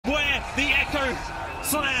The echo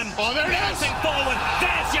slam. Oh, there it is. Bouncing forward.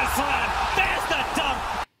 There's your slam. There's the dump.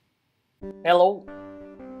 Hello,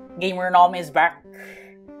 GamerNom is back.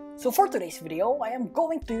 So for today's video, I am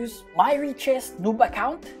going to use my richest noob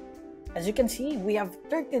account. As you can see, we have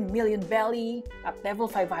 13 million belly at level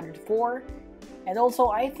 504. And also,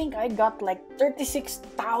 I think I got like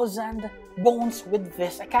 36,000 bones with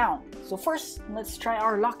this account. So first, let's try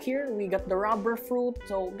our luck here. We got the rubber fruit.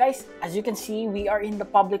 So guys, as you can see, we are in the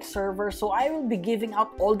public server. So I will be giving out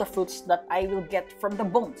all the fruits that I will get from the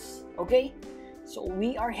bones. Okay? So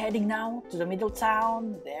we are heading now to the middle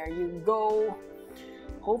town. There you go.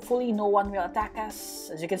 Hopefully no one will attack us.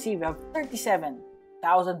 As you can see, we have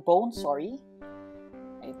 37,000 bones. Sorry.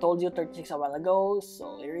 I told you 36 a while ago.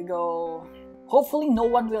 So here we go. Hopefully no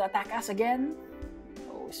one will attack us again.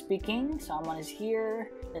 So speaking, someone is here.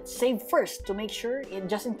 Let's save first to make sure,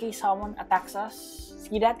 just in case someone attacks us.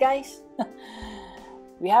 See that, guys?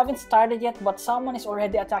 We haven't started yet, but someone is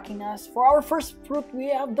already attacking us. For our first fruit, we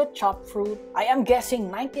have the chopped fruit. I am guessing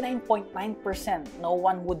 99.9% no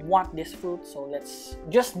one would want this fruit. So let's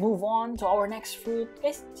just move on to our next fruit.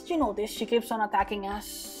 Guys, did you notice she keeps on attacking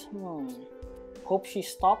us? Hope she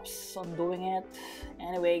stops on doing it.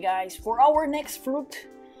 Anyway, guys, for our next fruit,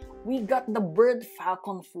 we got the bird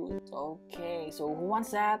falcon fruit. Okay, so who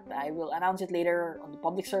wants that? I will announce it later on the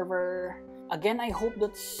public server. Again, I hope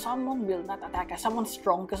that someone will not attack us, someone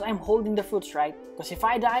strong, because I'm holding the fruits, right? Because if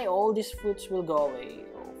I die, all these fruits will go away.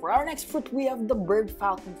 For our next fruit, we have the bird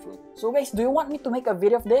falcon fruit. So guys, do you want me to make a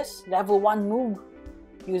video of this? Level 1 noob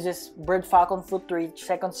uses bird falcon fruit to reach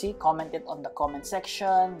second C. Comment it on the comment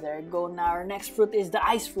section. There you go. Now our next fruit is the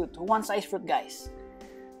ice fruit. Who wants ice fruit, guys?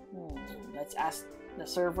 Let's ask the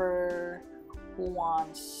server who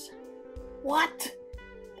wants. What?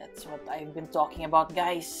 That's what I've been talking about,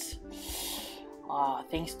 guys.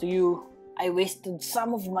 Thanks to you, I wasted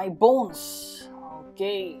some of my bones.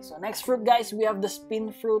 Okay, so next fruit, guys, we have the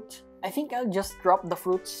spin fruit. I think I'll just drop the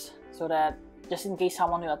fruits so that just in case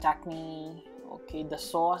someone will attack me. Okay, the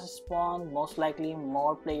sauce spawned. Most likely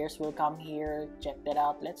more players will come here. Check that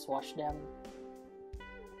out. Let's watch them.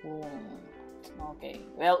 Okay,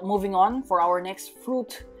 well, moving on for our next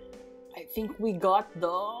fruit. I think we got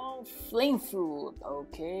the flame fruit.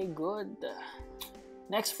 Okay, good.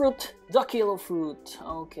 Next fruit, the kilo fruit.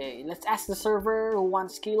 Okay, let's ask the server who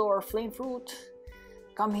wants kilo or flame fruit.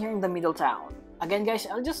 Come here in the middle town. Again, guys,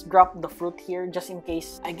 I'll just drop the fruit here just in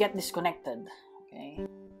case I get disconnected. Okay.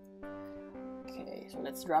 Okay, so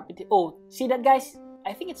let's drop it. Oh, see that, guys?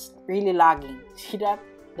 I think it's really lagging. See that?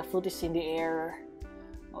 The fruit is in the air.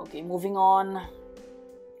 Okay, moving on.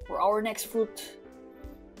 For our next fruit.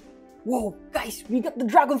 Whoa, guys, we got the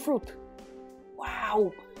dragon fruit.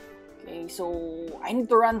 Wow. Okay, so I need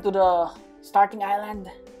to run to the starting island.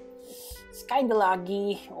 It's kinda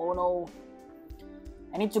laggy. Oh no.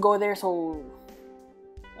 I need to go there, so...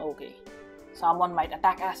 Okay. Someone might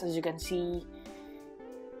attack us, as you can see.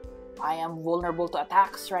 I am vulnerable to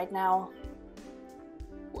attacks right now.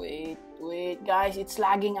 Wait, guys, it's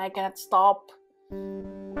lagging. I cannot stop.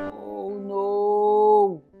 Oh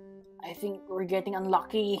no. I think we're getting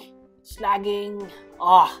unlucky. It's lagging.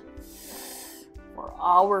 For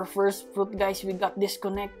our first fruit, guys, we got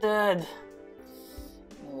disconnected.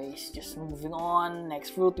 Anyways, just moving on. Next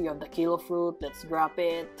fruit, we have the kilo fruit. Let's drop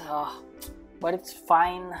it. But it's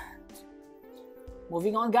fine.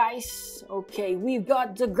 Moving on, guys. Okay, we've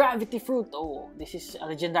got the gravity fruit. Oh, this is a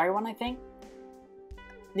legendary one, I think.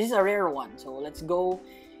 This is a rare one. So let's go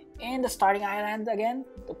in the starting island again.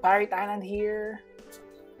 The pirate island here.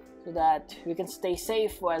 So that we can stay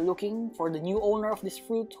safe while looking for the new owner of this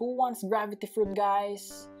fruit. Who wants gravity fruit,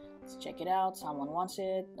 guys? Let's check it out. Someone wants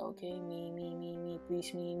it. Okay, me,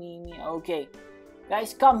 please, me. Okay,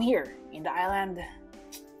 guys, come here in the island.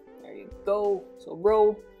 There you go. So,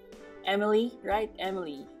 bro, Emily, right?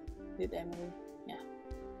 Emily. Is it Emily? Yeah.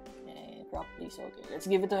 Okay, drop, please. Okay, let's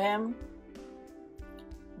give it to him.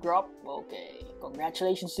 Drop. Okay,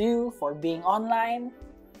 congratulations to you for being online.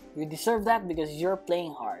 You deserve that because you're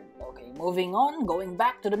playing hard. Okay, moving on, going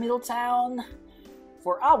back to the middle town.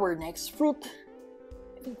 For our next fruit,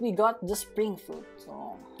 I think we got the spring fruit.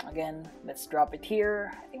 So, again, let's drop it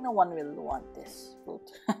here. I think no one will want this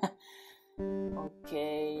fruit.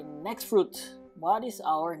 Okay, next fruit. What is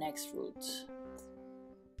our next fruit?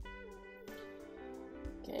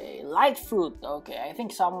 Okay, light fruit. Okay, I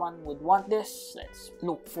think someone would want this. Let's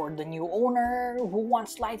look for the new owner. Who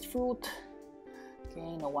wants light fruit?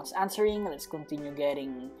 Okay, no one's answering. Let's continue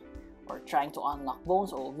getting or trying to unlock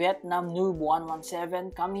bones. Oh, Vietnam Noob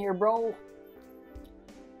 117. Come here, bro.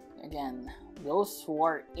 Again, those who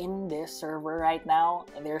are in this server right now,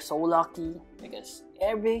 they're so lucky because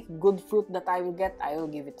every good fruit that I will get, I will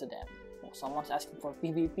give it to them. Oh, someone's asking for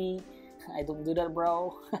PvP. I don't do that,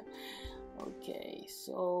 bro. Okay,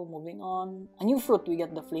 so moving on. A new fruit, we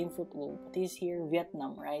get the flame fruit. Oh, but he's here,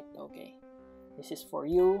 Vietnam, right? Okay. This is for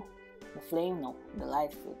you. The flame, no, the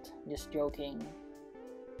light fruit. Just joking.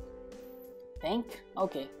 Think?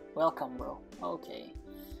 Okay, welcome, bro. Okay.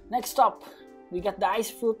 Next up, we got the ice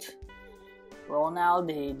fruit. Ronald,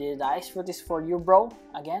 the ice fruit is for you, bro.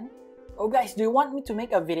 Again. Oh, guys, do you want me to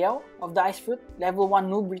make a video of the ice fruit? Level 1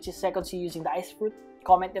 noob reaches second C using the ice fruit.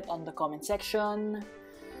 Comment it on the comment section.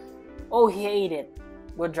 Oh, he ate it.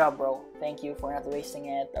 Good job, bro. Thank you for not wasting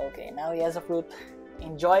it. Okay, now he has a fruit.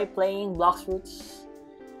 Enjoy playing BLOXFRUITS.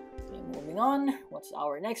 Okay, moving on. What's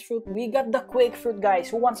our next fruit? We got the Quake fruit, guys.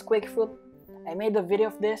 Who wants Quake fruit? I made a video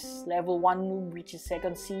of this. Level 1 noob reaches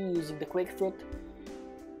second C using the Quake fruit.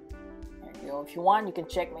 There you go. If you want, you can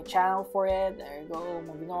check my channel for it. There you go.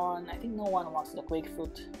 Moving on. I think no one wants the Quake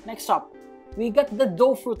fruit. Next up, we got the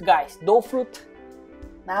Dough fruit, guys. Dough fruit.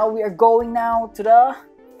 Now we are going now to the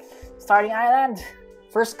starting island.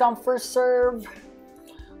 First come, first serve.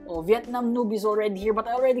 Oh, Vietnam noob is already here, but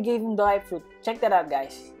I already gave him the light fruit. Check that out,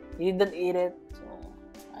 guys. He didn't eat it, so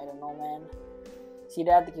I don't know, man. See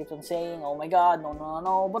that? He keeps on saying, oh my god, no, no,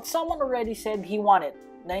 no. But someone already said he wanted.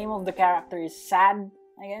 The name of the character is Sad,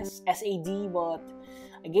 I guess. S-A-D, but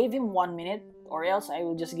I gave him 1 minute, or else I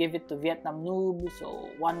will just give it to Vietnam noob. So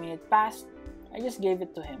 1 minute passed, I just gave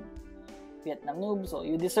it to him. Vietnam noob, so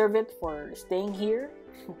you deserve it for staying here.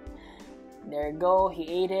 There you go, he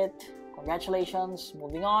ate it. Congratulations.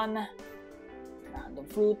 Moving on. Random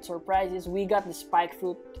fruit surprises. We got the spike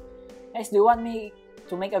fruit. Guys, do you want me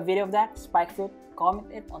to make a video of that? Spike fruit? Comment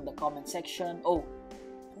it on the comment section. Oh,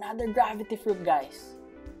 another gravity fruit, guys.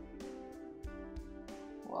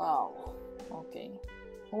 Wow. Okay.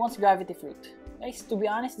 Who wants gravity fruit? Guys, to be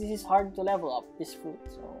honest, this is hard to level up, this fruit.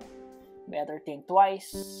 So, better think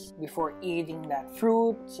twice before eating that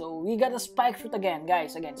fruit. So, we got a spike fruit again,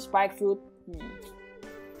 guys. Again, spike fruit.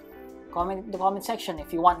 Comment in the comment section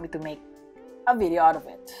if you want me to make a video out of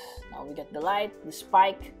it. Now we get the light, the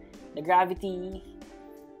spike, the gravity.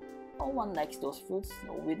 No one likes those fruits.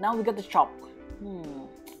 No, now we got the chop.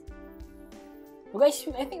 So guys,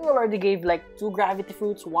 I think we already gave like 2 gravity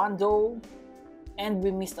fruits, 1 dough, and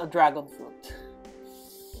we missed a dragon fruit.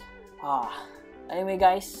 Anyway,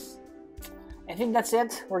 guys, I think that's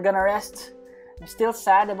it. We're gonna rest. I'm still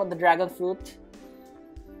sad about the dragon fruit.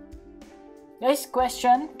 Guys,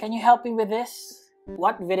 question, can you help me with this?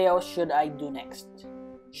 What video should I do next?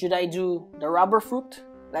 Should I do the rubber fruit,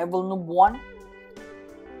 level noob 1,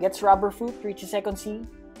 gets rubber fruit, reaches second C,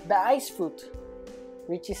 the ice fruit,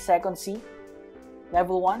 reaches second C,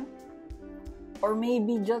 level 1, or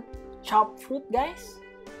maybe just chop fruit, guys?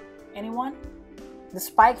 Anyone? The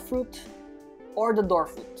spike fruit or the door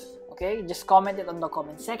fruit? Okay, just comment it on the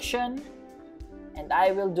comment section and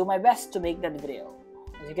I will do my best to make that video.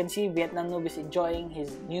 As you can see, Vietnam noob is enjoying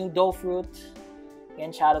his new dough fruit.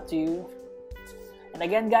 Again, shout out to you. And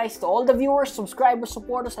again, guys, to all the viewers, subscribers,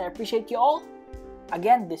 supporters, I appreciate you all.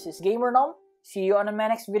 Again, this is GamerNom. See you on my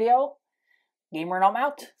next video. GamerNom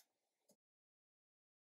out.